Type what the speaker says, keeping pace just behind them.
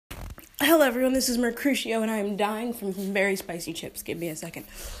Hello everyone, this is Mercutio and I am dying from some very spicy chips. Give me a second.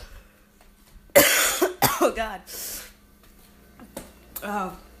 Oh god.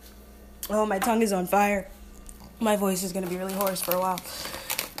 Oh, my tongue is on fire. My voice is going to be really hoarse for a while.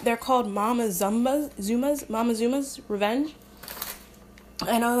 They're called Mama Zuma's Revenge.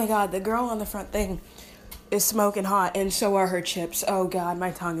 And oh my god, the girl on the front thing is smoking hot and so are her chips. Oh god, my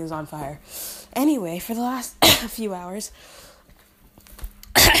tongue is on fire. Anyway, for the last few hours,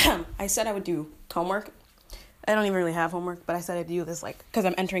 I said I would do homework. I don't even really have homework, but I said I'd do this, because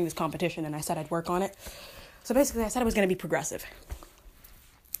I'm entering this competition, and I said I'd work on it. So basically, I said I was going to be progressive.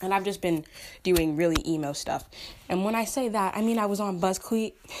 And I've just been doing really emo stuff. And when I say that, I mean I was on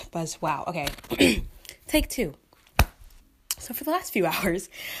wow, okay. Take two. So for the last few hours,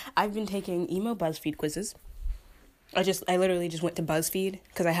 I've been taking emo BuzzFeed quizzes. I literally just went to BuzzFeed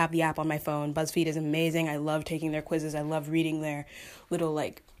because I have the app on my phone. BuzzFeed is amazing. I love taking their quizzes. I love reading their little,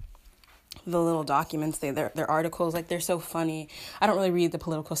 the little documents, their articles. They're so funny. I don't really read the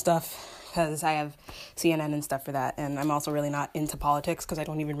political stuff because I have CNN and stuff for that. And I'm also really not into politics because I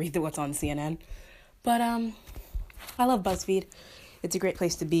don't even read what's on CNN. But I love BuzzFeed. It's a great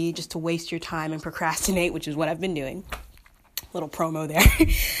place to be just to waste your time and procrastinate, which is what I've been doing. Little promo there.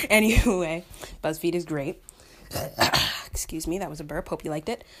 Anyway, BuzzFeed is great. Excuse me, that was a burp. Hope you liked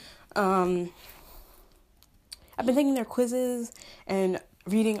it. I've been taking their quizzes and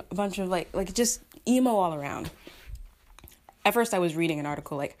reading a bunch of just emo all around. At first I was reading an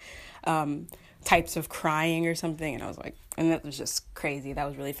article types of crying or something, and I was and that was just crazy. That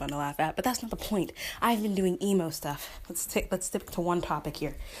was really fun to laugh at, but that's not the point. I've been doing emo stuff. Let's stick to one topic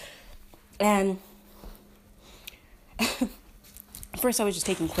here. And first I was just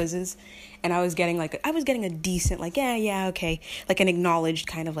taking quizzes, and I was getting a decent, okay, an acknowledged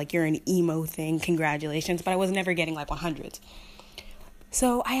kind of you're an emo thing, congratulations, but I was never getting 100s.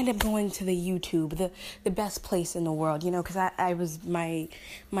 So I ended up going to the YouTube, the best place in the world, because my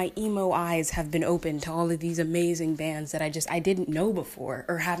emo eyes have been open to all of these amazing bands that I didn't know before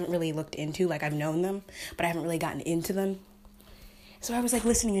or haven't really looked into. I've known them, but I haven't really gotten into them. So I was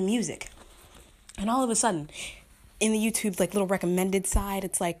listening to music, and all of a sudden, in the YouTube's little recommended side,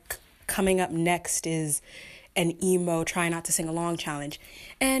 it's coming up next is an emo try not to sing along challenge.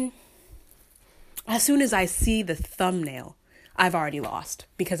 And as soon as I see the thumbnail, I've already lost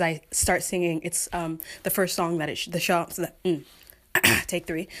because I start singing. It's the first song that take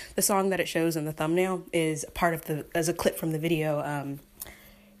three. The song that it shows in the thumbnail is part of as a clip from the video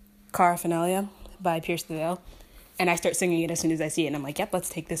Cara Finalia by Pierce the Veil. And I start singing it as soon as I see it, and I'm yep, let's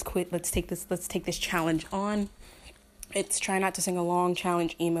take this challenge on. It's Try Not to Sing Along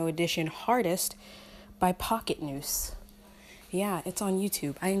Challenge Emo Edition Hardest by Pocket Noose. Yeah, it's on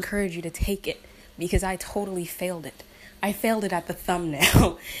YouTube. I encourage you to take it because I totally failed it. I failed it at the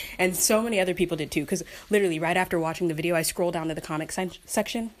thumbnail, and so many other people did too, because literally right after watching the video, I scrolled down to the comment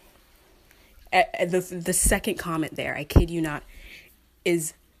section. The second comment there, I kid you not,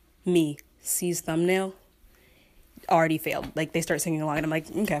 is me, C's thumbnail, already failed. They start singing along, and I'm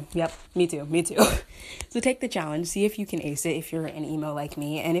okay, yep, me too. So take the challenge, see if you can ace it if you're an emo like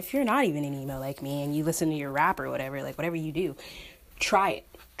me, and if you're not even an emo like me, and you listen to your rap or whatever, whatever you do, try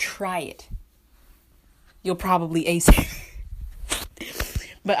it. You'll probably ace it.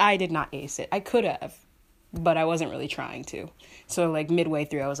 But I did not ace it. I could have, but I wasn't really trying to. So midway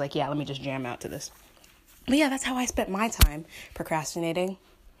through, I was yeah, let me just jam out to this. But yeah, that's how I spent my time, procrastinating,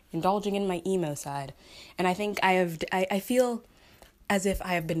 indulging in my emo side. And I think I feel as if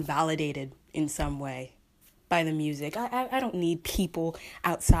I have been validated in some way by the music. I don't need people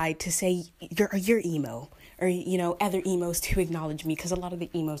outside to say you're emo, or other emos to acknowledge me, because a lot of the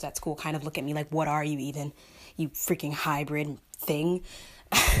emos at school kind of look at me what are you even, you freaking hybrid thing.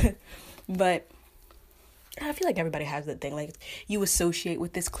 But I feel everybody has that thing, you associate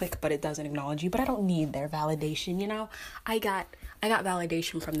with this clique, but it doesn't acknowledge you. But I don't need their validation, I got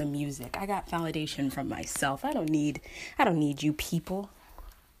validation from the music. I got validation from myself. I don't need you people.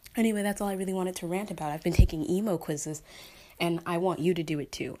 Anyway, that's all I really wanted to rant about. I've been taking emo quizzes, and I want you to do it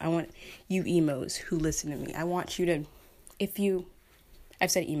too. I want you emos who listen to me. I want you to,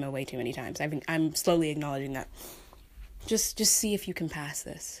 I've said emo way too many times. I'm slowly acknowledging that. Just see if you can pass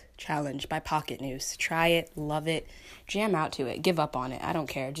this challenge by Pocket Noose. Try it, love it, jam out to it, give up on it. I don't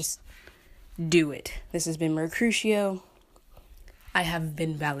care. Just do it. This has been Mercutio. I have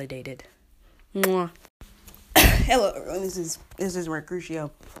been validated. Mwah. Hello, everyone. This is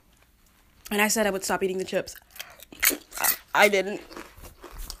Mercutio. And I said I would stop eating the chips. I didn't.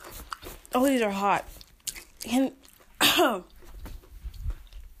 Oh, these are hot. And oh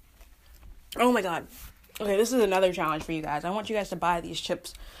my god. Okay, this is another challenge for you guys. I want you guys to buy these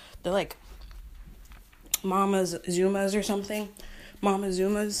chips They're like Mama's Zumas or something. Mama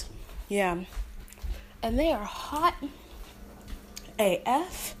Zumas. Yeah. And they are hot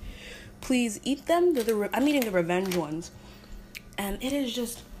AF. Please eat them. I'm eating the Revenge ones. And it is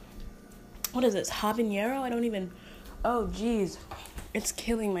just, what is this? Habanero? Oh, geez. It's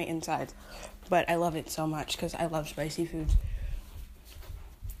killing my insides. But I love it so much because I love spicy foods.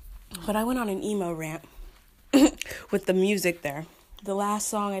 But I went on an emo rant with the music there. The last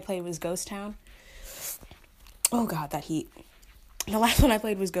song I played was Ghost Town. Oh, God, that heat. The last one I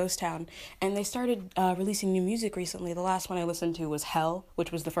played was Ghost Town, and they started releasing new music recently. The last one I listened to was Hell,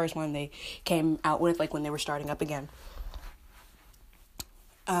 which was the first one they came out with, like, when they were starting up again.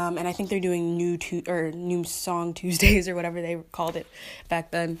 And I think they're doing new song Tuesdays or whatever they called it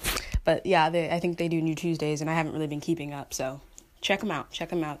back then. But yeah, I think they do new Tuesdays, and I haven't really been keeping up, so check them out.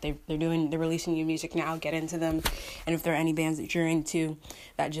 They're releasing new music now. Get into them. And if there are any bands that you're into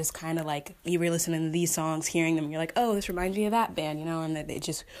that just kind of like, you were listening to these songs, hearing them, you're like, oh, this reminds me of that band, and that it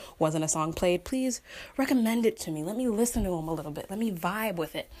just wasn't a song played, please recommend it to me. Let me listen to them a little bit. Let me vibe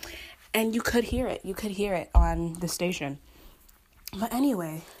with it. And you could hear it on the station. But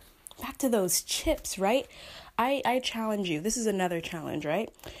anyway, back to those chips, right? I challenge you. This is another challenge,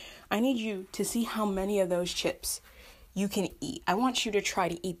 right? I need you to see how many of those chips you can eat. I want you to try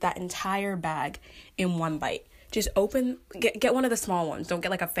to eat that entire bag in one bite. Just get one of the small ones. Don't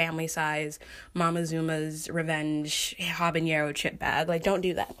get like a family size Mama Zuma's Revenge habanero chip bag. Like, don't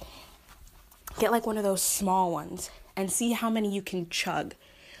do that. Get like one of those small ones and see how many you can chug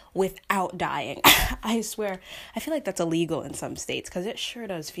without dying. I swear, I feel like that's illegal in some states because it sure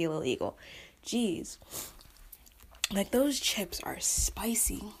does feel illegal. Jeez. Like, those chips are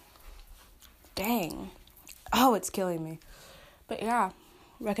spicy. Dang. Oh, it's killing me. But yeah,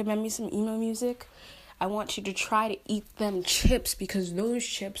 recommend me some emo music. I want you to try to eat them chips because those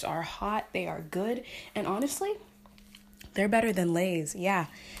chips are hot. They are good. And honestly, they're better than Lay's. Yeah,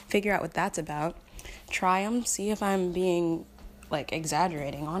 figure out what that's about. Try them. See if I'm being, like,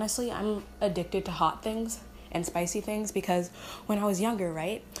 exaggerating. Honestly, I'm addicted to hot things and spicy things because when I was younger,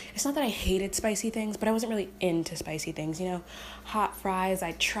 right, it's not that I hated spicy things, but I wasn't really into spicy things, hot fries,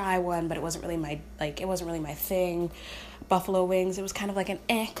 I'd try one, but it wasn't really my thing. Buffalo wings, it was kind of like an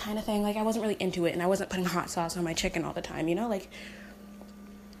kind of thing, like I wasn't really into it, and I wasn't putting hot sauce on my chicken all the time, like,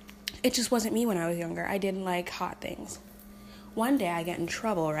 it just wasn't me when I was younger. I didn't like hot things. One day I get in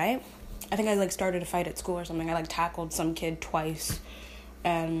trouble, right, I think I started a fight at school or something. I tackled some kid twice,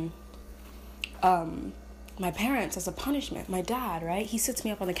 and my parents, as a punishment, my dad, right, he sits me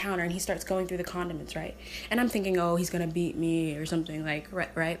up on the counter and he starts going through the condiments, right, and I'm thinking, oh, he's gonna beat me or something, like,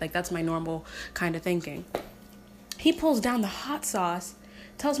 right, like, that's my normal kind of thinking. He pulls down the hot sauce,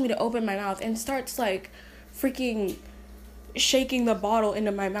 tells me to open my mouth, and starts, like, freaking shaking the bottle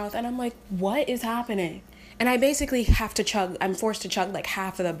into my mouth, and I'm like, what is happening? And I basically I'm forced to chug, like,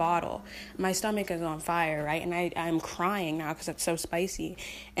 half of the bottle. My stomach is on fire, right? And I'm crying now because it's so spicy.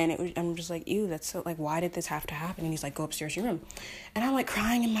 And I'm just like, ew, that's so, like, why did this have to happen? And he's like, go upstairs to your room. And I'm, like,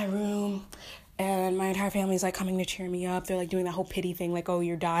 crying in my room. And my entire family's, like, coming to cheer me up. They're, like, doing that whole pity thing, like, oh,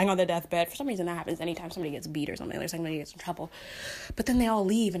 you're dying on the deathbed. For some reason, that happens anytime somebody gets beat or something. Like, somebody gets in trouble. But then they all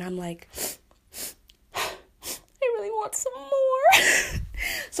leave, and I'm like, I really want some more.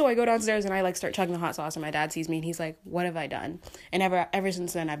 So I go downstairs and I, like, start chugging the hot sauce, and my dad sees me and he's like, what have I done? And ever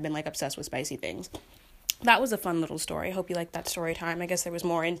since then, I've been, like, obsessed with spicy things. That was a fun little story. I hope you liked that story time. I guess there was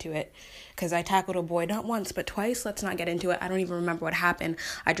more into it because I tackled a boy not once but twice. Let's not get into it. I don't even remember what happened.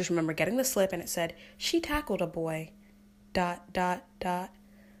 I just remember getting the slip and it said, she tackled a boy ...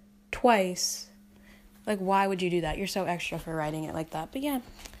 twice. Like, why would you do that? You're so extra for writing it like that. But yeah,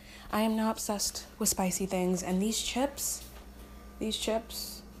 I am now obsessed with spicy things. And these chips,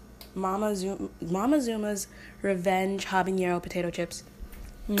 Mama Zuma's Revenge habanero potato chips,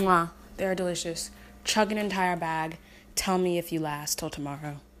 mwah, they're delicious. Chug an entire bag. Tell me if you last till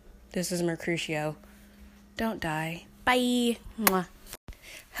tomorrow. This is Mercutio. Don't die. Bye. Mwah.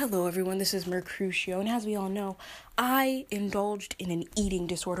 Hello, everyone. This is Mercutio. And as we all know, I indulged in an eating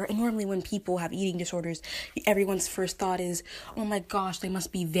disorder. And normally when people have eating disorders, everyone's first thought is, oh my gosh, they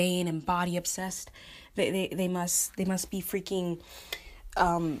must be vain and body obsessed. They must be freaking...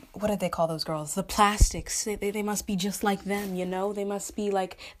 what do they call those girls? The plastics. They must be just like them, They must be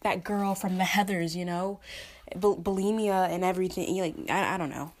like that girl from the Heathers, bulimia and everything. Like, I don't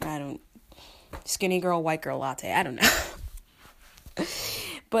know. Skinny girl, white girl latte. I don't know.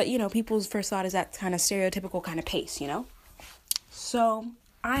 But, people's first thought is that kind of stereotypical kind of pace, So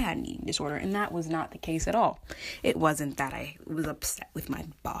I had an eating disorder, and that was not the case at all. It wasn't that I was upset with my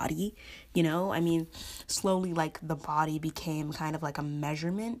body, I mean, slowly, like, the body became kind of like a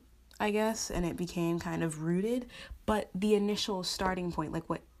measurement I guess, and it became kind of rooted. But the initial starting point, like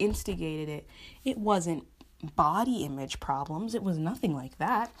what instigated it, it wasn't body image problems. It was nothing like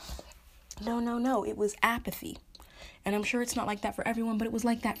that. No. It was apathy. And I'm sure it's not like that for everyone, but it was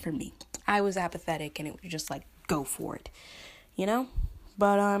like that for me. I was apathetic, and it was just like, go for it, you know?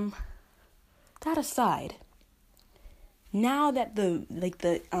 But, that aside, now that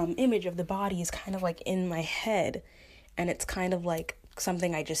the image of the body is kind of like in my head, and it's kind of like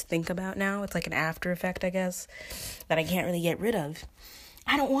something I just think about now, it's like an after effect, I guess, that I can't really get rid of.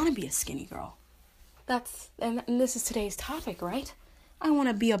 I don't want to be a skinny girl. And this is today's topic, right? I want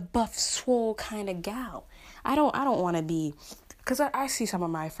to be a buff, swole kind of gal. I don't want to be, because I see some of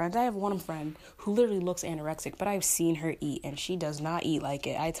my friends. I have one friend who literally looks anorexic, but I've seen her eat, and she does not eat like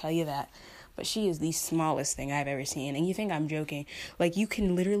it. I tell you that. But she is the smallest thing I've ever seen. And you think I'm joking. Like, you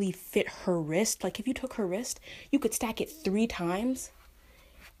can literally fit her wrist. Like, if you took her wrist, you could stack it 3 times.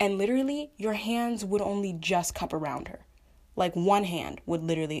 And literally, your hands would only just cup around her. Like, one hand would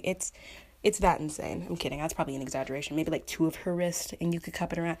literally, it's that insane. I'm kidding. That's probably an exaggeration. Maybe like 2 of her wrists and you could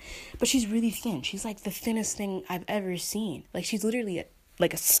cup it around. But she's really thin. She's like the thinnest thing I've ever seen. Like, she's literally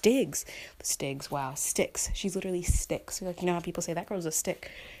like a Sticks. She's literally sticks. Like, you know how people say that girl's a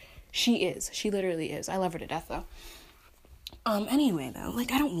stick? She is. She literally is. I love her to death, though. Anyway, though,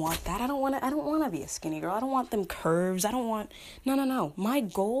 like, I don't want that. I don't want to be a skinny girl. I don't want them curves. No. My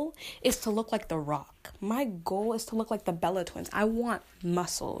goal is to look like The Rock. My goal is to look like the Bella Twins. I want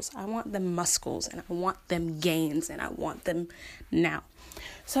muscles. I want them muscles, and I want them gains, and I want them now.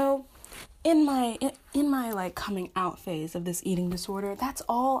 So, in my like coming out phase of this eating disorder, that's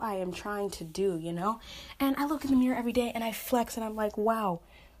all I am trying to do, you know? And I look in the mirror every day and I flex and I'm like, wow,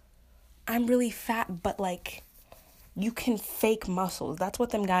 I'm really fat, but like, you can fake muscles. That's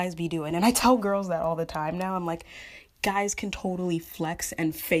what them guys be doing. And I tell girls that all the time now. I'm like, guys can totally flex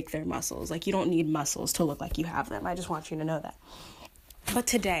and fake their muscles. Like, you don't need muscles to look like you have them. I just want you to know that. But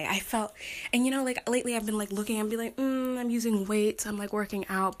today I felt, and you know, like lately I've been like looking and be like, I'm using weights. I'm like working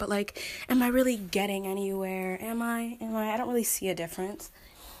out, but like, am I really getting anywhere? Am I? I don't really see a difference.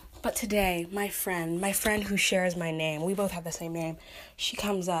 But today, my friend who shares my name, we both have the same name. She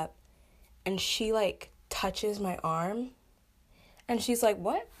comes up and she like touches my arm, and she's like,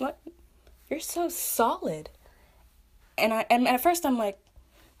 what you're so solid. And at first I'm like,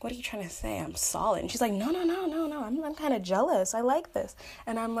 what are you trying to say? I'm solid. And she's like, no, I'm kind of jealous. I like this.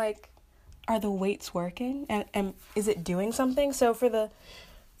 And I'm like, are the weights working, and is it doing something? So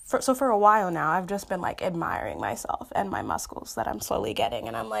for a while now, I've just been like admiring myself and my muscles that I'm slowly getting,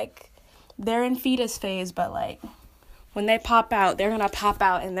 and I'm like, they're in fetus phase, but like, when they pop out, they're gonna pop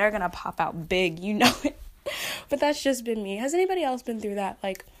out, and they're gonna pop out big, you know it. But that's just been me. Has anybody else been through that?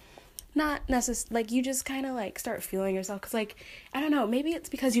 Like, not necessarily, like, you just kind of like start feeling yourself, because like, I don't know, maybe it's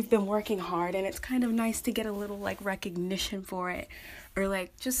because you've been working hard and it's kind of nice to get a little like recognition for it, or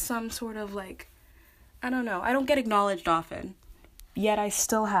like just some sort of like, I don't know, I don't get acknowledged often, yet I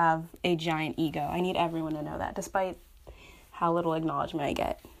still have a giant ego. I need everyone to know that, despite how little acknowledgement I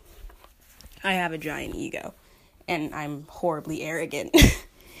get. I have a giant ego, and I'm horribly arrogant.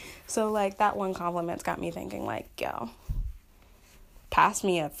 So, like, that one compliment's got me thinking, like, yo, pass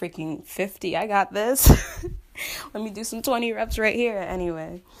me a freaking 50. I got this. Let me do some 20 reps right here.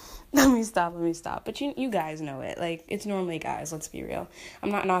 Anyway, let me stop. But you guys know it. Like, it's normally guys, let's be real.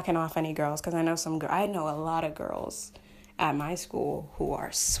 I'm not knocking off any girls, because I know a lot of girls at my school who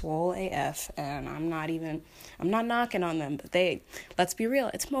are swole AF, and I'm not knocking on them, but let's be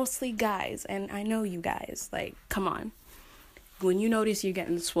real, it's mostly guys, and I know you guys, like, come on. When you notice you're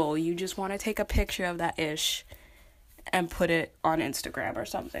getting swole, you just want to take a picture of that ish and put it on Instagram or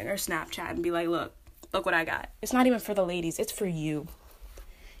something, or Snapchat, and be like, look what I got. It's not even for the ladies, it's for you.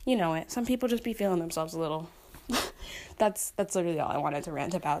 You know it. Some people just be feeling themselves a little. That's literally all I wanted to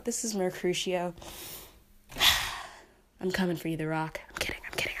rant about. This is Mercutio. I'm coming for you, The Rock. I'm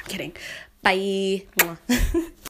kidding. Bye.